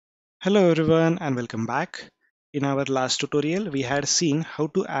Hello everyone and welcome back. In our last tutorial, we had seen how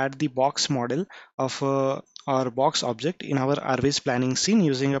to add the box model of our box object in our ROS planning scene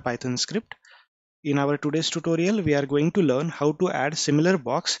using a Python script. In our today's tutorial, we are going to learn how to add similar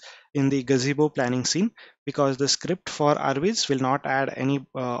box in the Gazebo planning scene because the script for ROS will not add any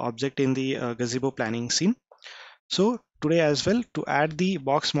object in the Gazebo planning scene. So today as well, to add the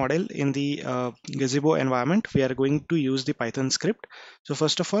box model in the Gazebo environment, we are going to use the Python script. So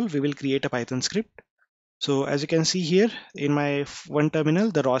first of all, we will create a Python script. So as you can see here in my one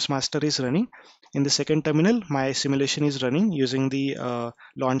terminal, the ROS master is running. In the second terminal, my simulation is running using the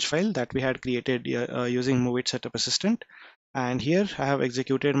launch file that we had created using Move It Setup Assistant. And here I have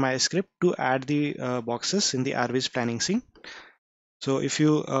executed my script to add the boxes in the ROS planning scene. So if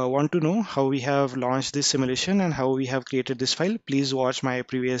you want to know how we have launched this simulation and how we have created this file, please watch my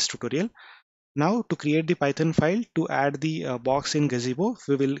previous tutorial. Now to create the Python file to add the box in Gazebo,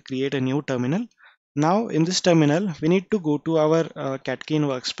 we will create a new terminal. Now in this terminal, we need to go to our Catkin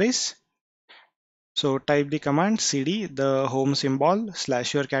workspace. So type the command cd, the home symbol /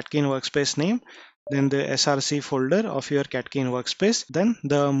 your Catkin workspace name, then the src folder of your Catkin workspace, then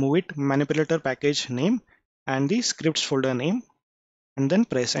the move it manipulator package name and the scripts folder name, and then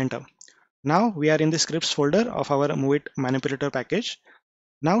press enter. Now we are in the scripts folder of our move it manipulator package.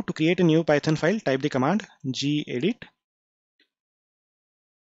 Now to create a new Python file, type the command gedit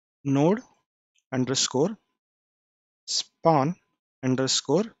node underscore spawn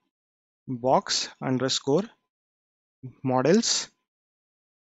underscore box underscore models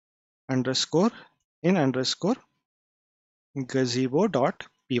underscore in underscore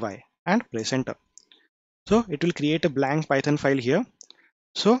gazebo.py and press enter. So it will create a blank Python file here.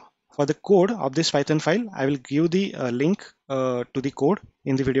 So for the code of this Python file, I will give the link to the code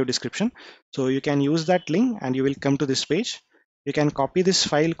in the video description. So you can use that link and you will come to this page. You can copy this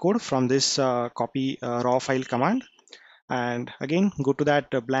file code from this copy raw file command, and again go to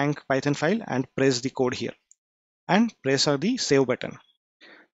that blank Python file and press the code here and press the save button.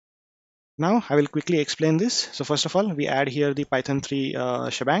 Now I will quickly explain this. So first of all, we add here the Python 3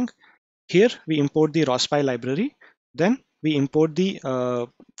 shebang. Here we import the ROSPy library. Then we import the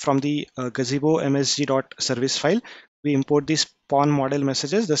from the Gazebo msg.service file. We import the spawn model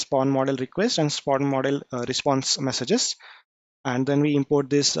messages, the spawn model request and spawn model response messages. And then we import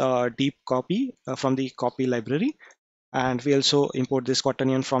this deep copy from the copy library. And we also import this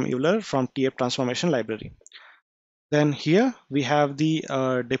quaternion from Euler from TF transformation library. Then here we have the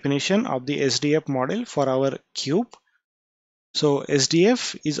definition of the SDF model for our cube. So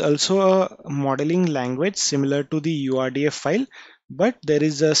SDF is also a modeling language similar to the URDF file, but there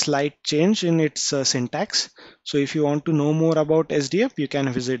is a slight change in its syntax. So if you want to know more about SDF, you can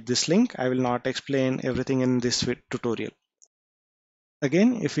visit this link. I will not explain everything in this tutorial.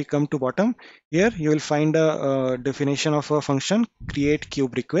 Again, if we come to bottom, here you will find a definition of a function create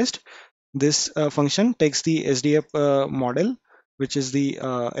cube request. This function takes the SDF model, which is the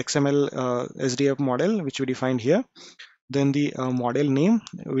XML SDF model, which we defined here. Then the model name,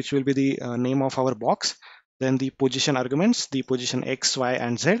 which will be the name of our box. Then the position arguments, the position X, Y,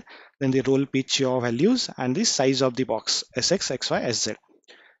 and Z. Then the roll, pitch, yaw values, and the size of the box SX, XY, SZ.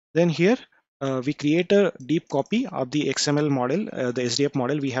 Then here we create a deep copy of the XML model, the SDF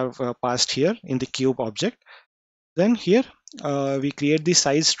model we have passed here in the cube object. Then here we create the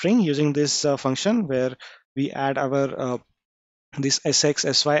size string using this function where we add our this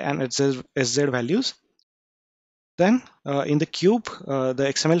SX, SY, and SZ values. Then in the cube, the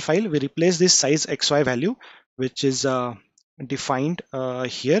XML file, we replace this size XY value, which is defined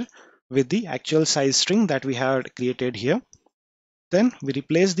here with the actual size string that we had created here. Then we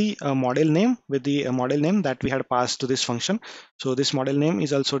replace the model name with the model name that we had passed to this function. So this model name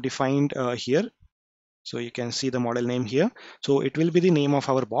is also defined here. So you can see the model name here. So it will be the name of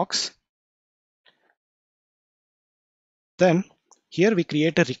our box. Then here we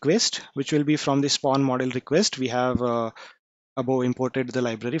create a request, which will be from the spawn model request. We have above imported the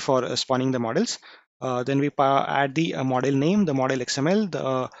library for spawning the models. Then we add the model name, the model XML,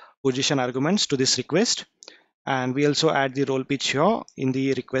 the position arguments to this request. And we also add the roll, pitch, yaw in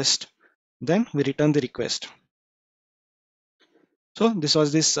the request. Then we return the request. So this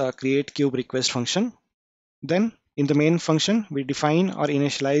was this create cube request function. Then in the main function, we define or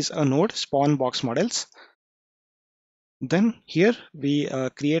initialize a node spawn box models. Then here we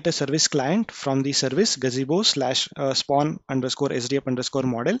create a service client from the service gazebo / spawn underscore SDF underscore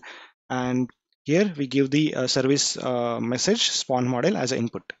model. And here we give the service message spawn model as an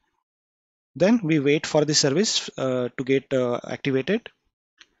input. Then we wait for the service to get activated.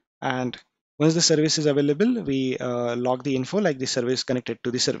 And Once the service is available, we log the info like the service connected to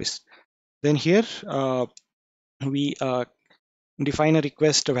the service. Then here we define a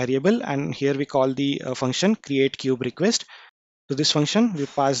request variable, and here we call the function create cube request. To this function, we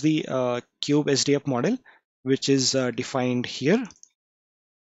pass the cube SDF model, which is defined here.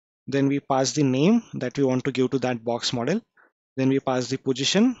 Then we pass the name that we want to give to that box model. Then we pass the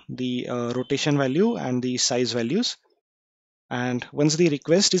position, the rotation value, and the size values. And once the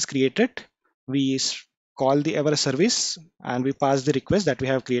request is created, we call the our service and we pass the request that we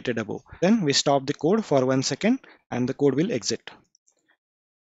have created above. Then we stop the code for 1 second and the code will exit.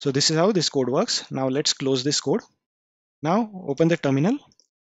 So this is how this code works. Now let's close this code. Now open the terminal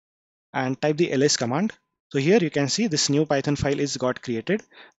and type the ls command. So here you can see this new Python file is got created,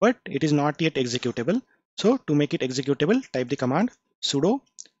 but it is not yet executable. So to make it executable, type the command sudo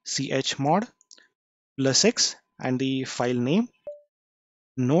chmod +x and the file name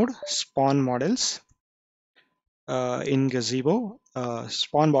node spawn models in Gazebo,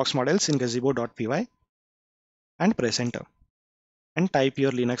 spawn box models in gazebo.py, and press enter and type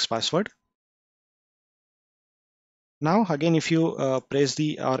your Linux password. Now again, if you press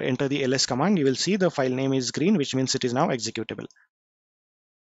the or enter the ls command, you will see the file name is green, which means it is now executable.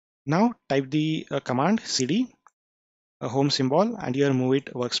 Now type the command cd home symbol and your move it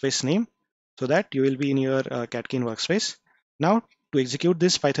workspace name, so that you will be in your Catkin workspace. Now to execute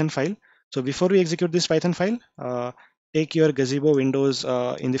this Python file, so before we execute this Python file, take your Gazebo windows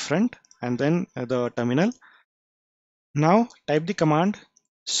in the front and then the terminal. Now type the command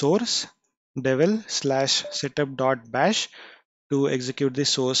source devel/setup.bash to execute the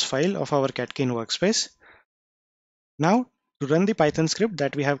source file of our Catkin workspace. Now to run the Python script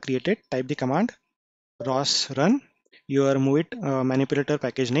that we have created, type the command ROS run your move it manipulator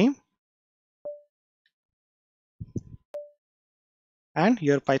package name and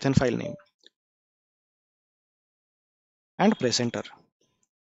your Python file name and press enter.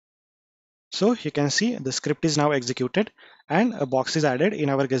 So you can see the script is now executed and a box is added in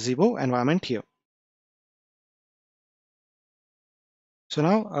our Gazebo environment here. So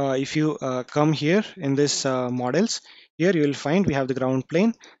now if you come here in this models, here you will find we have the ground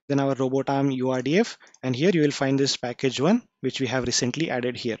plane, then our robot arm URDF, and here you will find this package 1 which we have recently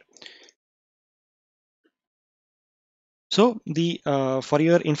added here. So the for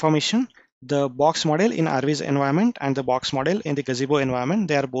your information, the box model in RV's environment and the box model in the Gazebo environment,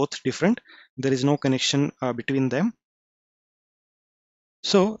 they are both different. There is no connection between them.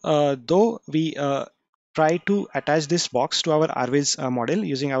 So though we try to attach this box to our RV's model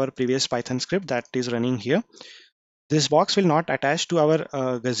using our previous Python script that is running here, this box will not attach to our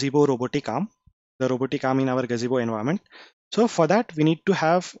Gazebo robotic arm, the robotic arm in our Gazebo environment. So for that, we need to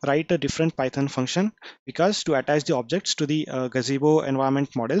write a different Python function, because to attach the objects to the Gazebo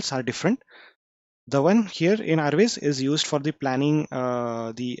environment models are different. The one here in RV's is used for the planning,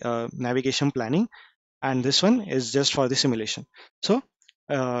 navigation planning, and this one is just for the simulation. So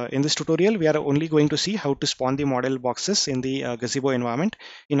in this tutorial, we are only going to see how to spawn the model boxes in the Gazebo environment.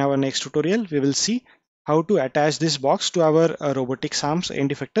 In our next tutorial, we will see how to attach this box to our robotics arms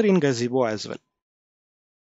end effector in Gazebo as well.